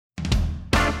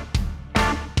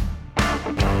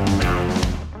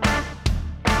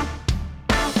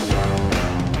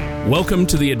Welcome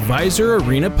to the Advisor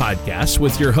Arena podcast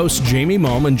with your hosts Jamie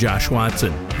Malm and Josh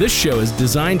Watson. This show is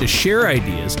designed to share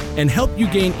ideas and help you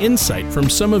gain insight from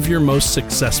some of your most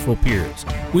successful peers.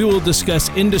 We will discuss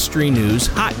industry news,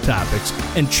 hot topics,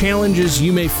 and challenges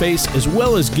you may face, as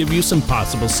well as give you some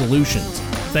possible solutions.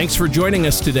 Thanks for joining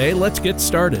us today. Let's get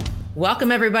started.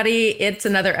 Welcome, everybody. It's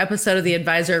another episode of the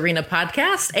Advisor Arena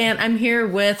podcast, and I'm here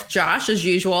with Josh, as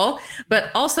usual,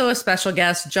 but also a special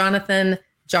guest, Jonathan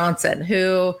Johnson,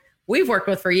 who we've worked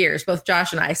with for years, both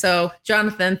Josh and I. So,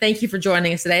 Jonathan, thank you for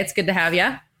joining us today. It's good to have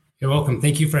you. You're welcome.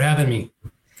 Thank you for having me.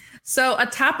 So, a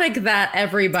topic that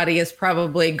everybody is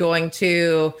probably going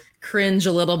to cringe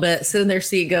a little bit, sit in their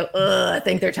seat, go, ugh, I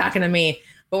think they're talking to me.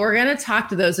 But we're going to talk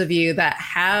to those of you that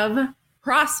have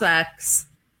prospects.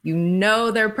 You know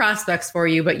they're prospects for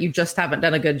you, but you just haven't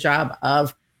done a good job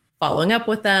of following up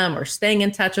with them or staying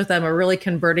in touch with them or really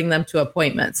converting them to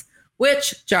appointments,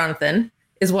 which, Jonathan,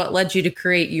 is what led you to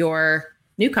create your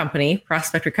new company,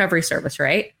 Prospect Recovery Service,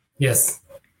 right? Yes.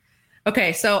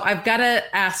 Okay, so I've got to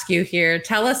ask you here,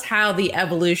 tell us how the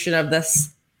evolution of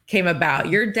this came about.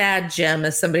 Your dad, Jim,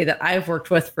 is somebody that I've worked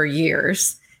with for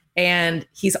years, and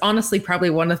he's honestly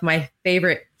probably one of my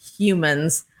favorite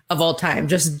humans of all time.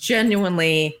 Just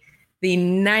genuinely the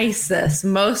nicest,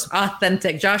 most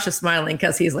authentic. Josh is smiling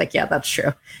because he's like, yeah, that's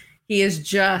true. He is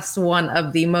just one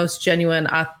of the most genuine,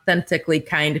 authentically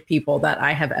kind people that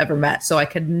I have ever met. So I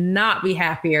could not be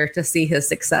happier to see his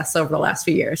success over the last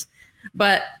few years.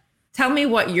 But tell me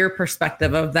what your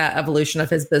perspective of that evolution of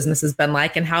his business has been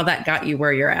like and how that got you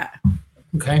where you're at.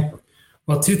 Okay.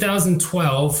 Well,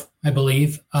 2012, I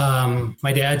believe,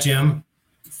 my dad, Jim,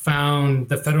 found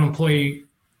the federal employee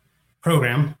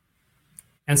program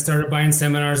and started buying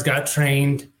seminars, got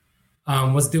trained,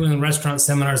 was doing restaurant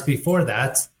seminars before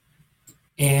that.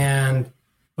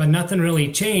 But nothing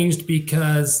really changed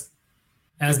because,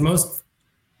 as most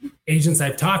agents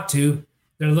I've talked to,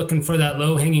 they're looking for that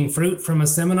low-hanging fruit from a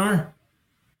seminar.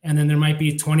 And then there might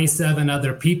be 27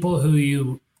 other people who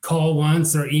you call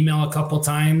once or email a couple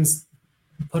times,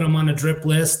 put them on a drip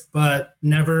list, but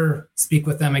never speak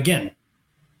with them again.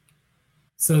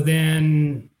 So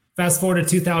then fast forward to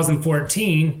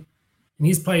 2014, and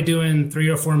he's probably doing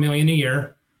 $3 or $4 million a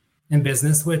year in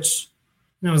business, which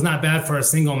is not bad for a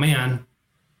single man.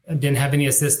 I didn't have any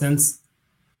assistants,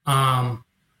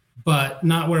 but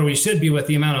not where we should be with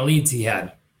the amount of leads he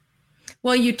had.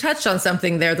 Well, you touched on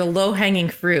something there, the low-hanging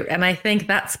fruit. And I think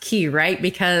that's key, right?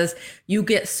 Because you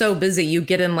get so busy, you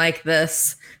get in like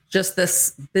this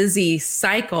busy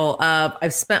cycle of,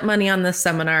 I've spent money on this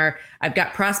seminar. I've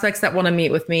got prospects that want to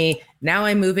meet with me. Now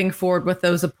I'm moving forward with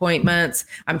those appointments.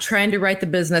 I'm trying to write the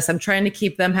business. I'm trying to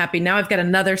keep them happy. Now I've got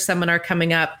another seminar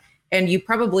coming up. And you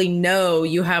probably know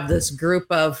you have this group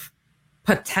of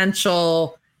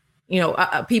potential,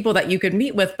 people that you could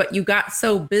meet with, but you got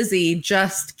so busy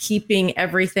just keeping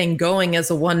everything going as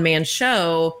a one-man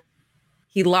show,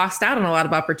 he lost out on a lot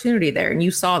of opportunity there. And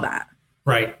you saw that.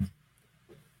 Right.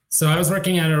 So I was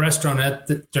working at a restaurant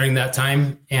during that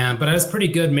time, but I was pretty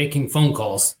good making phone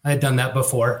calls. I had done that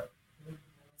before.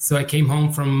 So I came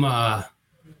home from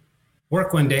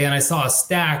work one day and I saw a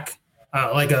stack,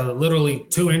 like a literally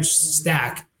 2-inch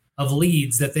stack of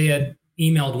leads that they had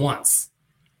emailed once.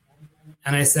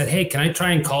 And I said, hey, can I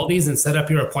try and call these and set up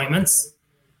your appointments?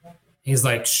 He's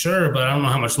like, sure, but I don't know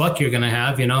how much luck you're going to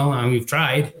have, we've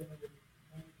tried.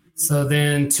 So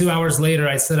then 2 hours later,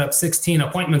 I set up 16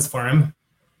 appointments for him,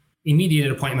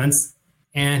 immediate appointments.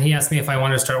 And he asked me if I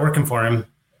wanted to start working for him.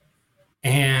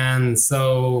 And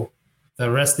so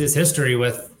the rest is history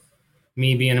with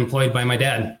me being employed by my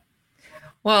dad.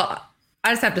 Well,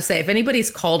 I just have to say, if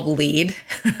anybody's called lead,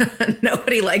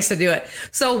 nobody likes to do it.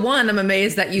 So one, I'm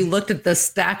amazed that you looked at the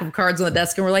stack of cards on the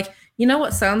desk and were like, you know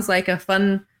what sounds like a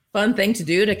fun thing to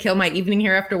do to kill my evening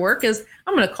here after work is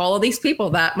I'm going to call all these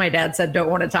people that my dad said don't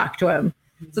want to talk to him.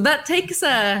 So that takes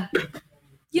a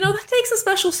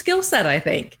special skill set, I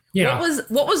think. Yeah.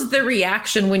 What was the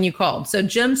reaction when you called? So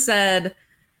Jim said,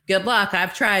 good luck.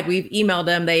 I've tried. We've emailed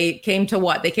them. They came to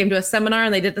what? They came to a seminar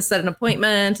and they did to set an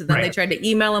appointment. And then They tried to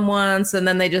email him once. And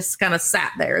then they just kind of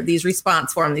sat there, these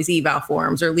response forms, these eval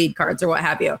forms or lead cards or what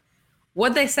have you.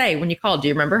 What'd they say when you called? Do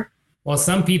you remember? Well,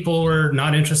 some people were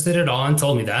not interested at all and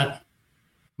told me that.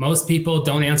 Most people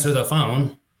don't answer the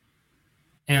phone.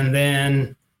 And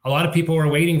then a lot of people were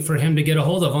waiting for him to get a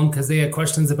hold of them because they had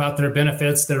questions about their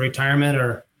benefits, their retirement,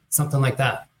 or something like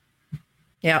that.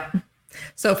 Yep.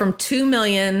 So from 2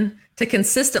 million to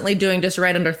consistently doing just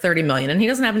right under 30 million. And he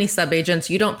doesn't have any sub-agents.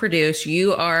 You don't produce.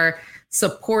 You are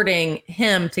supporting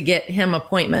him to get him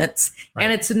appointments. Right.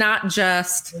 And it's not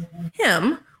just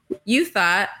him. you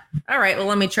thought, all right, well,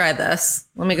 let me try this.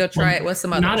 Let me go try it with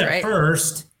some others, not at right?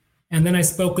 first. And then I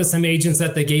spoke with some agents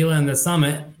at the gala and the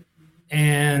summit,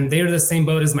 and they were the same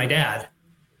boat as my dad.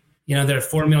 You know, they're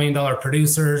 $4 million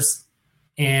producers.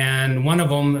 And one of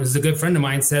them is a good friend of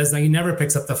mine, says that he never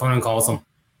picks up the phone and calls them.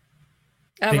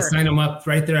 Ever. They sign them up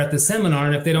right there at the seminar.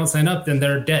 And if they don't sign up, then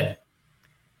they're dead.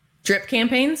 Drip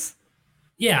campaigns?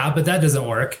 Yeah, but that doesn't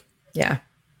work. Yeah.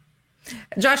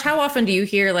 Josh, how often do you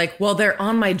hear like, well, they're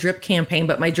on my drip campaign,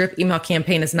 but my drip email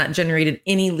campaign has not generated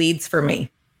any leads for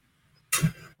me?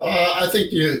 I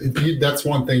think that's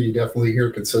one thing you definitely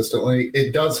hear consistently.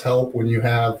 It does help when you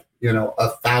have,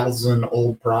 1,000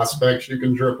 old prospects you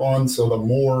can drip on. So the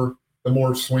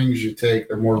more swings you take,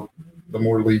 the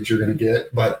more leads you're going to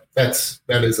get. But that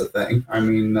is a thing. I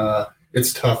mean,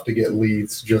 it's tough to get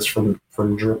leads just from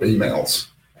drip emails.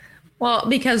 Well,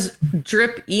 because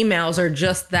drip emails are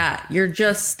just that. You're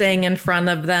just staying in front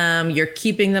of them. You're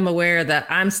keeping them aware that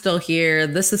I'm still here.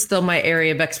 This is still my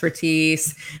area of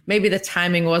expertise. Maybe the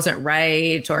timing wasn't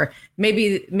right, or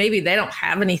maybe they don't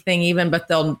have anything even, but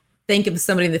they'll think of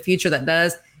somebody in the future that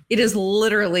does. It is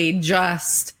literally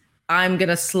just, I'm going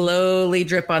to slowly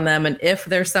drip on them. And if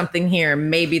there's something here,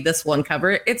 maybe this will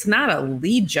uncover it. It's not a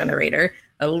lead generator.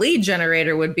 A lead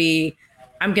generator would be,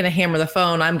 I'm going to hammer the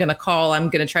phone. I'm going to call. I'm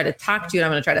going to try to talk to you. And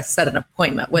I'm going to try to set an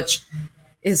appointment, which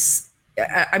is,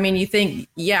 I mean, you think,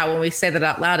 yeah, when we say that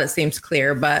out loud, it seems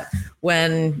clear. But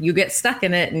when you get stuck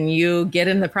in it and you get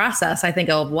in the process, I think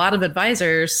a lot of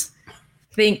advisors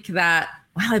think that,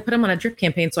 well, I put them on a drip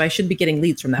campaign, so I should be getting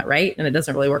leads from that, right? And it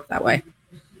doesn't really work that way.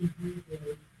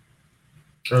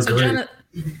 So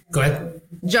Go ahead.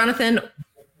 Jonathan,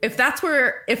 if that's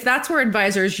where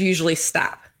advisors usually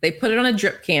stop, they put it on a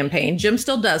drip campaign. Jim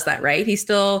still does that, right? He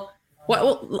still,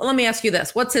 well, let me ask you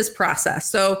this. What's his process?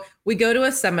 So we go to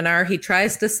a seminar. He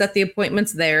tries to set the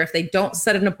appointments there. If they don't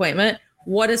set an appointment,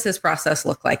 what does his process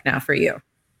look like now for you?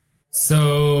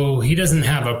 So he doesn't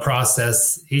have a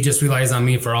process. He just relies on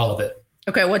me for all of it.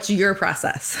 Okay. What's your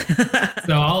process?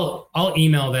 So I'll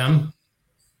email them,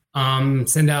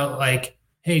 send out like,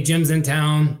 hey, Jim's in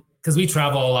town, because we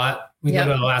travel a lot. We go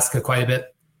to Alaska quite a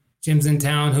bit. Jim's in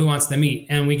town, who wants to meet?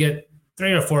 And we get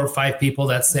 3 or 4 or 5 people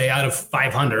that say out of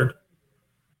 500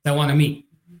 that want to meet.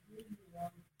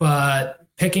 But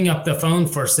picking up the phone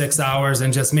for 6 hours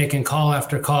and just making call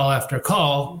after call after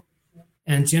call,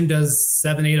 and Jim does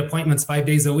 7, 8 appointments 5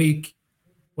 days a week,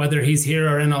 whether he's here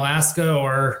or in Alaska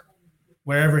or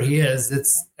wherever he is,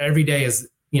 it's every day is,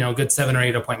 good 7 or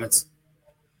 8 appointments.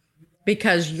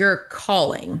 Because you're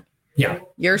calling. Yeah.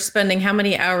 You're spending how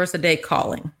many hours a day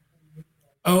calling?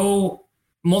 Oh,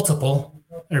 multiple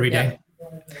every day.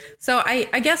 So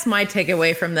I guess my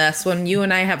takeaway from this, when you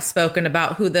and I have spoken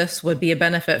about who this would be a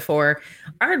benefit for,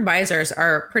 our advisors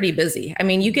are pretty busy. I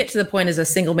mean, you get to the point as a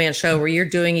single man show where you're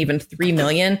doing even 3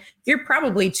 million, you're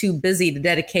probably too busy to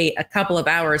dedicate a couple of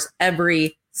hours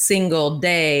every single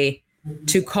day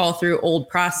to call through old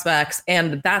prospects.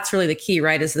 And that's really the key,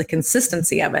 right? Is the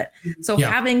consistency of it. So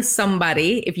having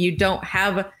somebody, if you don't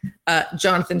have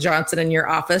Jonathan Johnson in your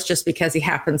office just because he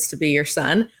happens to be your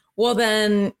son, well,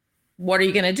 then what are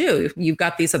you going to do? You've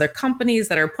got these other companies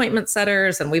that are appointment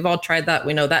setters, and we've all tried that.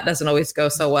 We know that doesn't always go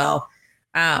so well.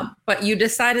 But you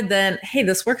decided then, hey,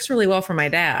 this works really well for my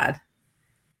dad.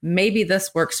 Maybe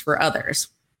this works for others.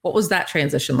 What was that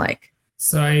transition like?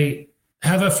 So I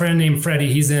have a friend named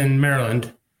Freddie. He's in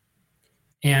Maryland.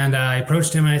 And I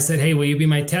approached him and I said, hey, will you be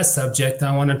my test subject?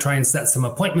 I want to try and set some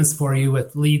appointments for you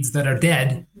with leads that are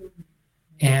dead.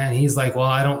 And he's like, well,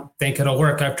 I don't think it'll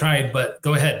work. I've tried, but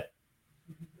go ahead.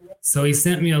 So he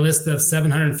sent me a list of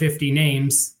 750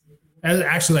 names,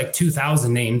 actually like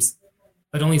 2,000 names,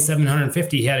 but only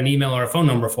 750 he had an email or a phone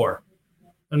number for.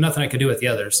 So nothing I could do with the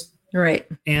others. Right.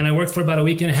 And I worked for about a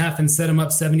week and a half and set him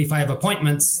up 75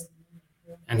 appointments.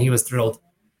 And he was thrilled.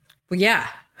 Well, yeah,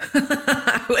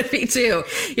 I would be too.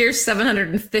 Here's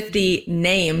 750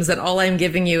 names, and all I'm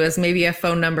giving you is maybe a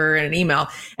phone number and an email.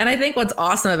 And I think what's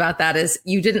awesome about that is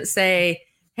you didn't say,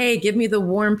 hey, give me the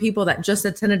warm people that just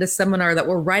attended a seminar that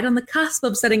were right on the cusp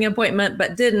of setting an appointment,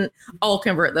 but didn't. I'll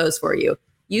convert those for you.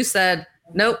 You said,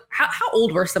 nope. How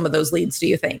old were some of those leads, do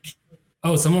you think?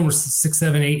 Oh, some of them were 6,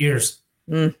 7, 8 years.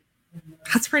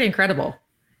 That's pretty incredible.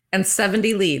 And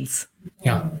 70 leads.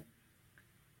 Yeah.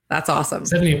 That's awesome.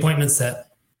 70 appointments set.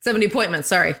 70 appointments.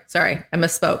 Sorry. I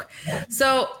misspoke.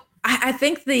 So I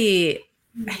think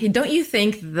don't you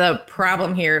think the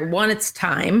problem here, one, it's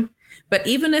time, but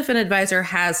even if an advisor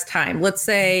has time, let's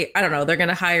say, I don't know, they're going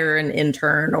to hire an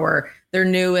intern or they're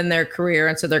new in their career.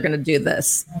 And so they're going to do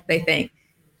this. They think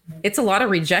it's a lot of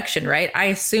rejection, right? I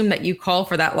assume that you call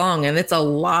for that long and it's a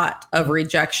lot of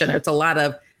rejection. It's a lot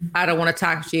of, I don't want to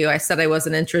talk to you. I said I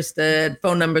wasn't interested.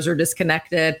 Phone numbers are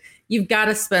disconnected. You've got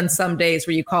to spend some days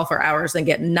where you call for hours and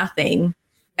get nothing.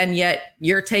 And yet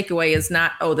your takeaway is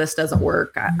not, oh, this doesn't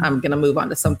work. I'm going to move on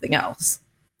to something else.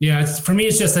 Yeah, for me,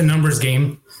 it's just a numbers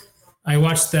game. I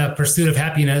watched The Pursuit of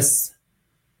Happiness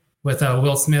with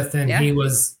Will Smith, and he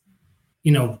was,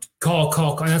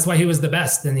 call. And that's why he was the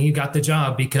best. And he got the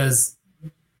job because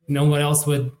no one else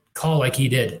would call like he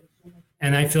did.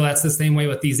 And I feel that's the same way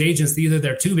with these agents. Either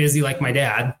they're too busy like my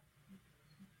dad,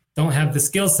 don't have the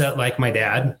skill set like my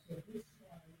dad,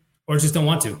 or just don't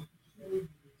want to,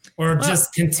 or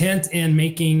just content in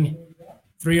making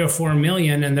 3 or 4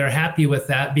 million and they're happy with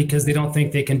that because they don't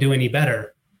think they can do any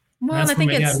better. Well, and I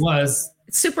think it's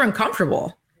super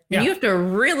uncomfortable. Yeah. You have to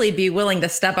really be willing to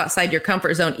step outside your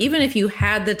comfort zone. Even if you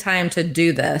had the time to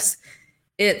do this,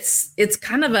 it's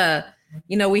kind of a,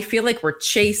 we feel like we're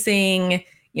chasing,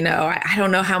 I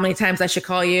don't know how many times I should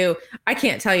call you. I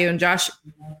can't tell you. And Josh,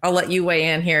 I'll let you weigh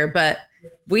in here, but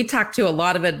we talk to a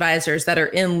lot of advisors that are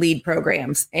in lead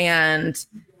programs. And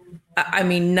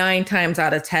 9 times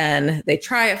out of 10, they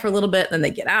try it for a little bit, then they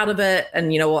get out of it. And,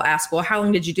 we'll ask, well, how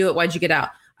long did you do it? Why'd you get out?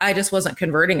 I just wasn't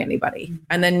converting anybody.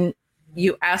 And then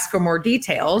you ask for more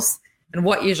details. And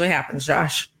what usually happens,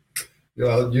 Josh?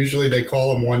 Usually they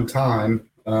call them one time.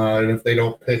 And if they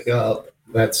don't pick up,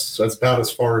 that's about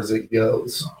as far as it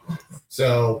goes.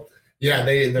 So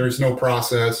there's no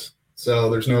process.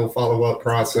 So there's no follow-up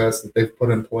process that they've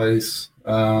put in place.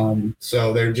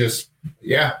 So they're just,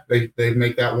 they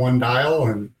make that one dial.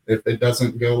 And if it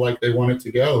doesn't go like they want it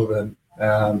to go, then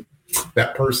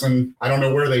that person, I don't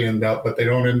know where they end up, but they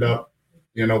don't end up,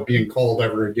 being called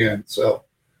ever again. So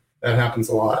that happens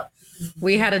a lot.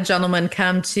 We had a gentleman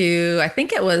come to, I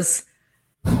think it was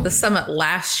the summit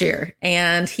last year,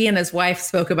 and he and his wife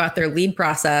spoke about their lead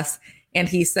process. And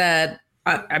he said,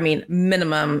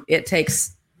 minimum, it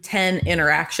takes 10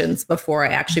 interactions before I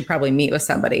actually probably meet with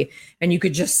somebody. And you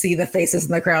could just see the faces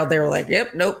in the crowd. They were like,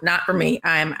 yep, nope, not for me.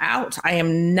 I'm out. I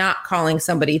am not calling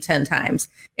somebody 10 times.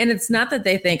 And it's not that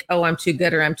they think, oh, I'm too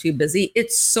good or I'm too busy.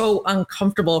 It's so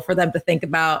uncomfortable for them to think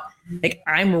about, like,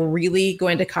 I'm really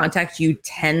going to contact you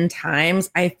 10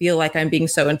 times. I feel like I'm being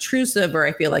so intrusive, or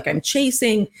I feel like I'm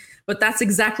chasing. But that's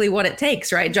exactly what it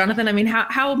takes, right, Jonathan?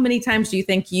 How many times do you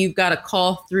think you've got to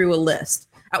call through a list?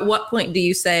 At what point do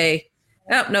you say,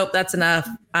 oh, nope, that's enough?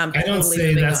 I don't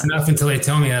say that's enough until they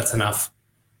tell me that's enough.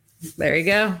 There you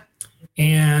go.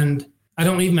 And I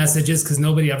don't leave messages because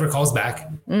nobody ever calls back.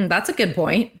 That's a good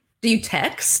point. Do you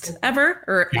text ever,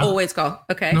 or always call?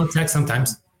 Okay. No, text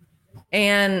sometimes.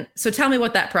 And so tell me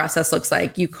what that process looks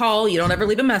like. You call, you don't ever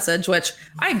leave a message, which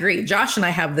I agree. Josh and I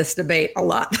have this debate a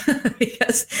lot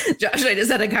because Josh and I just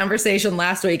had a conversation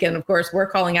last week. And of course, we're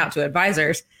calling out to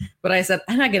advisors. But I said,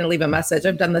 I'm not going to leave a message.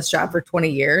 I've done this job for 20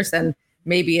 years. And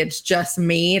maybe it's just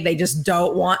me. They just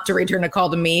don't want to return a call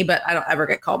to me, but I don't ever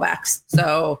get callbacks.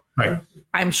 So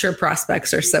I'm sure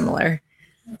prospects are similar.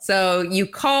 So you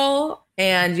call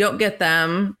and you don't get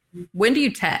them. When do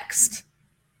you text?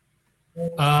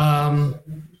 I'll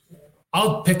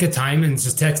pick a time and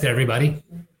just text everybody.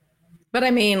 But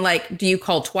do you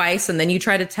call twice and then you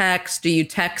try to text? Do you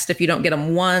text if you don't get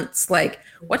them once? Like,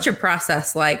 what's your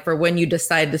process like for when you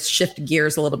decide to shift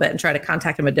gears a little bit and try to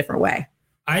contact them a different way?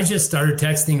 I just started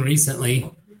texting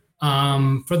recently.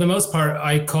 For the most part,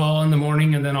 I call in the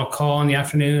morning and then I'll call in the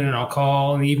afternoon and I'll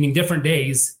call in the evening, different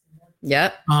days.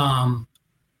 Yep. And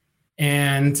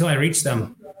until I reach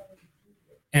them.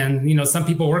 And, some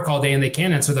people work all day and they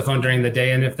can't answer the phone during the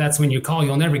day. And if that's when you call,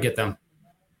 you'll never get them.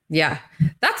 Yeah.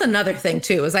 That's another thing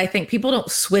too, is I think people don't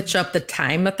switch up the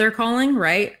time that they're calling,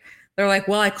 right? They're like,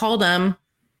 well, I called them,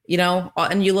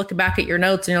 and you look back at your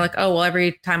notes and you're like, oh, well,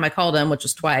 every time I called them, which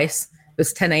was twice, it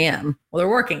was 10 a.m. Well, they're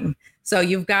working. So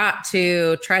you've got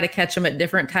to try to catch them at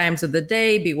different times of the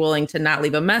day, be willing to not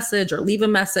leave a message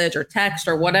or text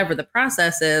or whatever the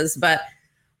process is. But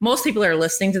most people are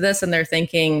listening to this and they're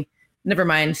thinking, never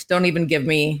mind, don't even give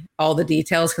me all the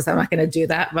details because I'm not going to do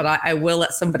that, but I will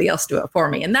let somebody else do it for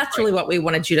me. And that's really what we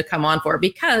wanted you to come on for,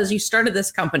 because you started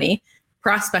this company,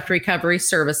 Prospect Recovery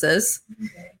Services.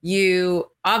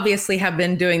 You obviously have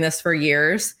been doing this for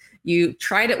years. You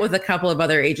tried it with a couple of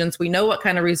other agents. We know what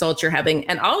kind of results you're having.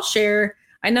 And I'll share,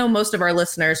 I know most of our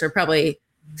listeners are probably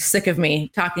sick of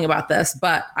me talking about this,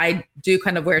 but I do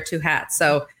kind of wear two hats.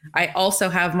 So I also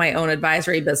have my own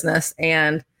advisory business,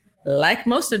 and like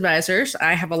most advisors,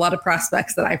 I have a lot of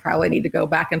prospects that I probably need to go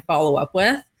back and follow up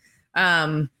with.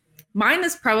 Mine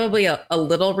is probably a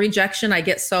little rejection. I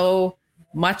get so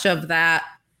much of that,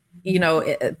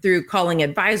 through calling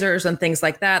advisors and things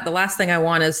like that. The last thing I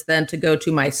want is then to go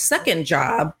to my second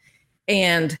job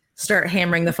and start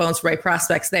hammering the phones for my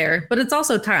prospects there. But it's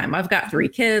also time. I've got 3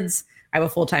 kids. I have a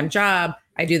full-time job.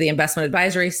 I do the investment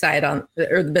advisory side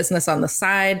or the business on the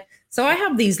side. So I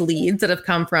have these leads that have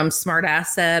come from Smart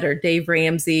Asset or Dave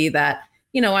Ramsey that,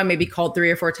 I maybe called 3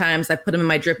 or 4 times. I put them in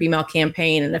my drip email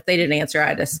campaign. And if they didn't answer,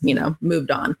 I just,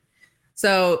 moved on.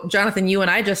 So Jonathan, you and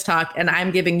I just talked, and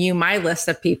I'm giving you my list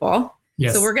of people.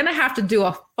 Yes. So we're going to have to do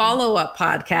a follow-up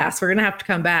podcast. We're going to have to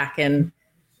come back and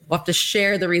we'll have to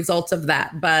share the results of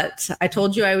that. But I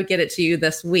told you I would get it to you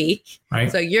this week.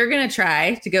 Right. So you're going to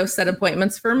try to go set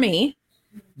appointments for me.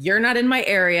 You're not in my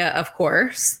area, of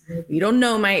course. You don't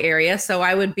know my area. So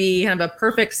I would be kind of a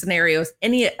perfect scenario as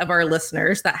any of our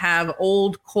listeners that have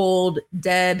old, cold,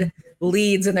 dead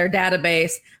leads in their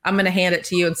database. I'm going to hand it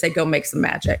to you and say, go make some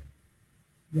magic.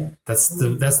 That's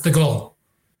the goal.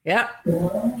 Yep.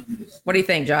 What do you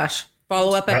think, Josh?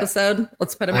 Follow-up episode?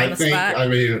 Let's put him on the spot. I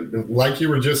mean, like you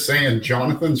were just saying,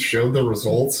 Jonathan showed the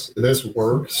results. This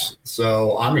works.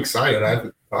 So I'm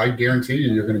excited. I guarantee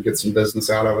you're going to get some business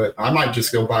out of it. I might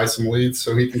just go buy some leads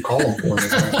so he can call them for me.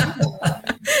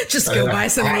 Just go buy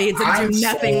some leads and do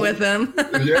nothing with them.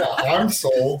 Yeah, I'm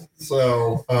sold.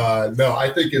 So, no,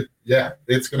 I think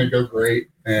it's going to go great.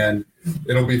 And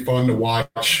it'll be fun to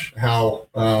watch how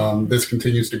this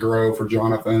continues to grow for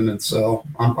Jonathan. And so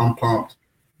I'm pumped.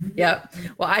 Yep.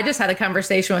 Well, I just had a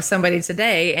conversation with somebody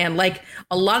today, and like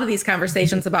a lot of these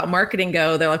conversations about marketing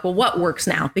go, they're like, well, what works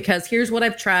now? Because here's what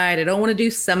I've tried. I don't want to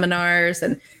do seminars.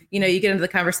 And, you get into the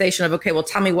conversation of, okay, well,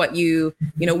 tell me what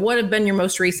what have been your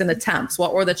most recent attempts?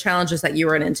 What were the challenges that you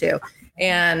ran into?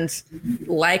 And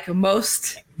like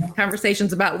most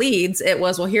conversations about leads, it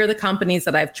was, well, here are the companies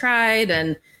that I've tried.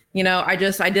 And, I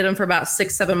did them for about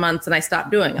 6-7 months and I stopped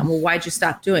doing them. Well, why'd you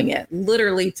stop doing it?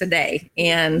 Literally today.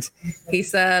 And he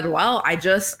said, well, I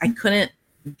couldn't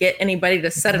get anybody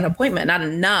to set an appointment, not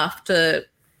enough to,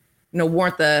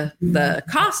 warrant the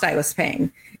cost I was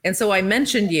paying. And so I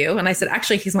mentioned you and I said,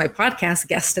 actually, he's my podcast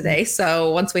guest today. So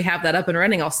once we have that up and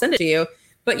running, I'll send it to you,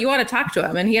 but you ought to talk to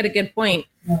him. And he had a good point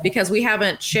because we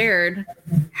haven't shared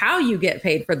how you get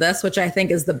paid for this, which I think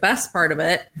is the best part of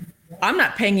it. I'm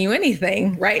not paying you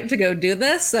anything, right, to go do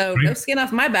this. So no skin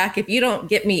off my back. If you don't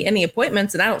get me any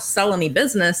appointments and I don't sell any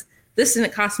business, this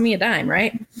didn't cost me a dime,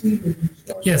 right?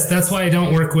 Yes, that's why I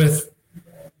don't work with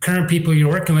current people you're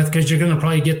working with, because you're going to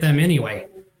probably get them anyway.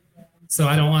 So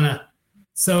I don't want to.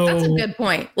 So that's a good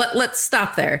point. Let's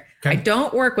stop there. Okay. I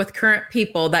don't work with current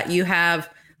people that you have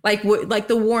like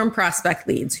the warm prospect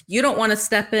leads. You don't want to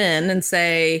step in and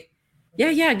say,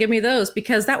 yeah, give me those,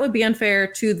 because that would be unfair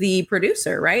to the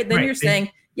producer, right? Then you're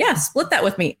saying, yeah, split that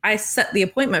with me. I set the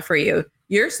appointment for you.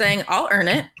 You're saying, I'll earn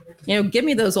it. Give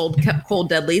me those old, cold,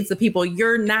 dead leads, the people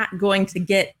you're not going to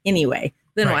get anyway.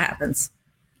 Then what happens?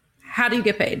 How do you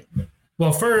get paid?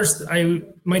 Well, first,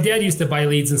 my dad used to buy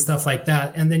leads and stuff like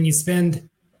that. And then you spend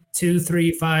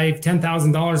 $2,000, $3,000, $5,000,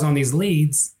 $10,000 on these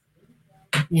leads.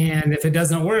 And if it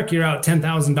doesn't work, you're out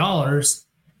 $10,000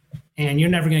 and you're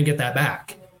never going to get that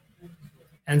back.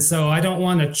 And so I don't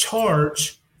want to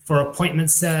charge for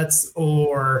appointment sets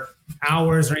or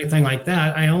hours or anything like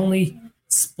that. I only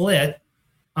split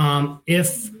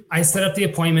if I set up the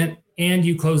appointment and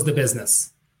you close the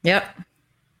business. Yep.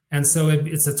 And so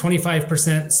it's a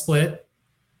 25% split,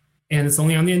 and it's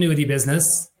only on the annuity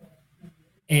business.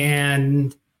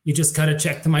 And you just cut a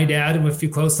check to my dad if you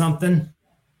close something,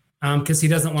 because he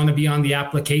doesn't want to be on the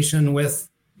application with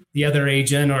the other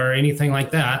agent or anything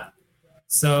like that.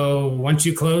 So once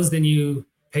you close, then you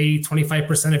pay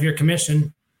 25% of your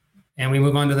commission and we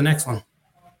move on to the next one.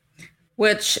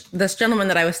 Which this gentleman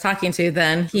that I was talking to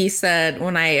then, he said,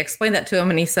 when I explained that to him,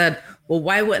 and he said, well,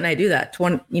 why wouldn't I do that?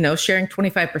 Sharing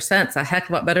 25% is a heck of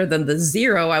a lot better than the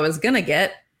zero I was going to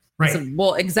get. Right. So,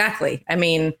 well, exactly. I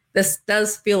mean, this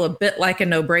does feel a bit like a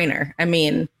no-brainer. I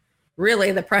mean,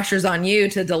 really, the pressure's on you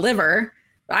to deliver.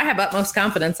 I have utmost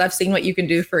confidence. I've seen what you can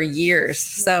do for years.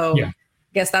 So I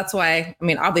guess that's why,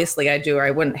 obviously I do, or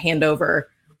I wouldn't hand over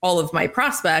all of my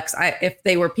prospects. If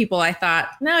they were people I thought,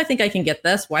 no, I think I can get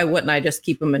this, why wouldn't I just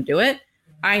keep them and do it?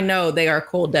 I know they are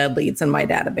cold, dead leads in my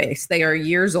database. They are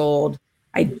years old.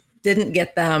 I didn't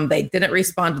get them. They didn't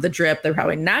respond to the drip. They're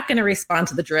probably not going to respond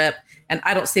to the drip. And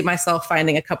I don't see myself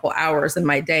finding a couple hours in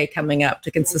my day coming up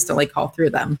to consistently call through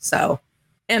them. So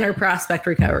enter prospect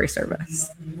recovery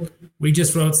service. We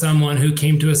just wrote someone who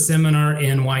came to a seminar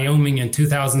in Wyoming in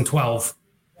 2012.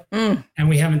 And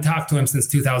we haven't talked to him since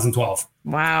 2012.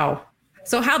 Wow.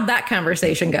 So how'd that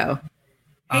conversation go?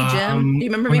 Hey, Jim, do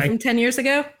you remember me from 10 years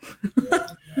ago?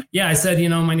 Yeah, I said,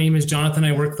 my name is Jonathan.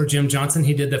 I work for Jim Johnson.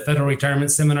 He did the federal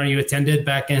retirement seminar you attended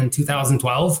back in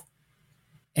 2012.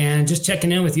 And just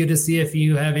checking in with you to see if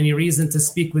you have any reason to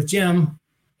speak with Jim.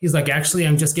 he's like, actually,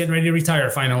 I'm just getting ready to retire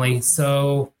finally.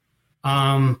 So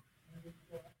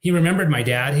he remembered my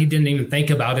dad. He didn't even think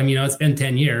about him. It's been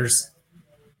 10 years.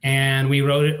 And we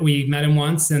met him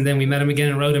once, and then we met him again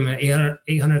and wrote him at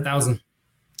 800,000.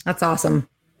 That's awesome.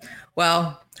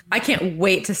 Well, I can't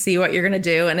wait to see what you're going to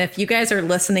do. And if you guys are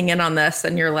listening in on this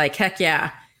and you're like, heck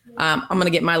yeah, I'm going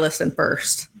to get my listing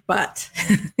first. But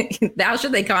how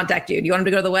should they contact you? Do you want them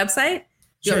to go to the website?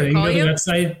 Sure, you can go to the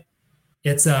website.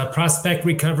 It's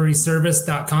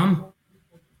prospectrecoveryservice.com.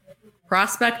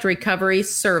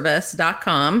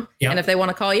 prospectrecoveryservice.com. Yep. And if they want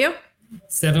to call you?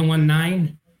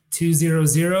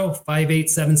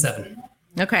 719-200-5877.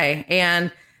 Okay.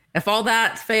 And if all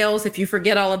that fails, if you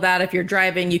forget all of that, if you're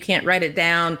driving, you can't write it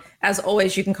down, as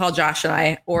always, you can call Josh and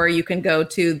I, or you can go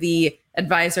to the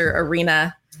Advisor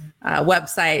Arena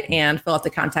website and fill out the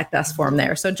contact us form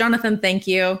there. So Jonathan, thank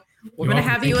you. We're going to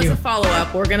have you as a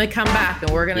follow-up. We're going to come back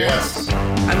and we're going to,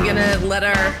 I'm going to let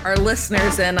our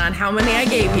listeners in on how many I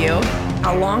gave you,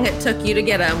 how long it took you to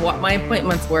get them, what my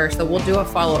appointments were. So we'll do a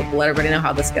follow-up. We'll let everybody know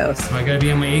how this goes. Well, I got to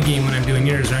be on my A game when I'm doing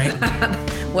yours, right?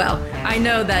 Well, I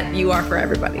know that you are for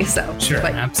everybody. So sure,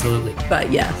 absolutely.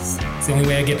 But yes. It's the only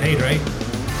way I get paid, right?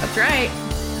 That's right.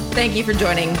 Thank you for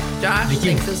joining, Josh.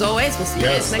 Thanks as always. We'll see you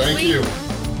guys next week. Thank you.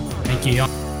 Thank you,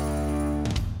 y'all.